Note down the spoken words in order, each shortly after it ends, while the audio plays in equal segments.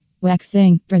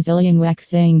Waxing, Brazilian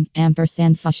waxing,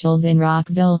 ampersand facials in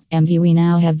Rockville, MD. We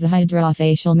now have the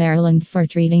Hydrofacial Maryland for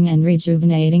treating and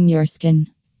rejuvenating your skin.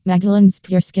 Magdalen's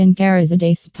Pure Skincare is a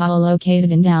day spa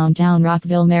located in downtown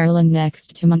Rockville, Maryland,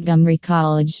 next to Montgomery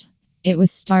College. It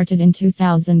was started in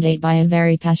 2008 by a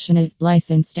very passionate,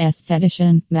 licensed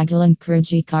esthetician, Magdalen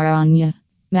Karanya.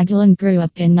 Magdalen grew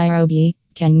up in Nairobi,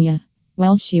 Kenya.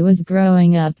 While she was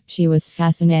growing up, she was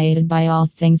fascinated by all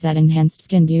things that enhanced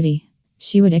skin beauty.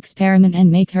 She would experiment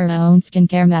and make her own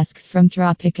skincare masks from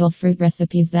tropical fruit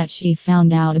recipes that she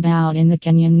found out about in the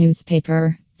Kenyan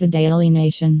newspaper, The Daily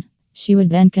Nation. She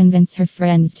would then convince her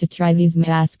friends to try these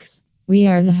masks. We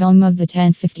are the home of the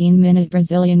 10-15-minute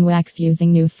Brazilian wax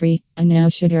using new free, no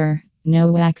sugar,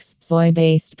 no wax,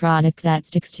 soy-based product that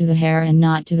sticks to the hair and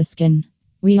not to the skin.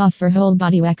 We offer whole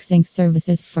body waxing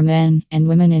services for men and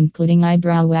women, including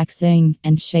eyebrow waxing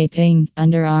and shaping,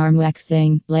 underarm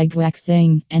waxing, leg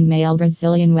waxing, and male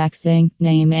Brazilian waxing.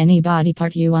 Name any body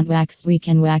part you want waxed, we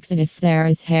can wax it if there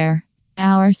is hair.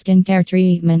 Our skincare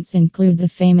treatments include the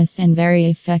famous and very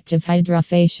effective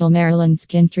Hydrofacial Maryland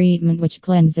skin treatment, which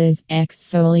cleanses,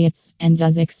 exfoliates, and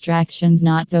does extractions,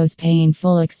 not those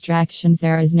painful extractions.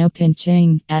 There is no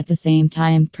pinching. At the same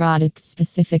time, products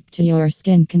specific to your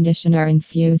skin condition are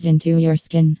infused into your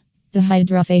skin. The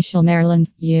Hydrofacial Maryland,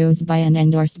 used by and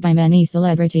endorsed by many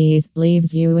celebrities,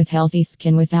 leaves you with healthy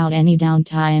skin without any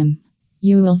downtime.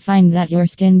 You will find that your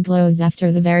skin glows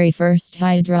after the very first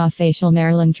Hydrofacial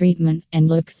Maryland treatment and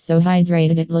looks so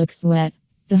hydrated it looks wet.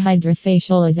 The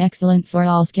Hydrofacial is excellent for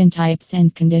all skin types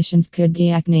and conditions, could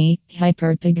be acne,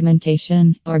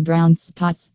 hyperpigmentation, or brown spots.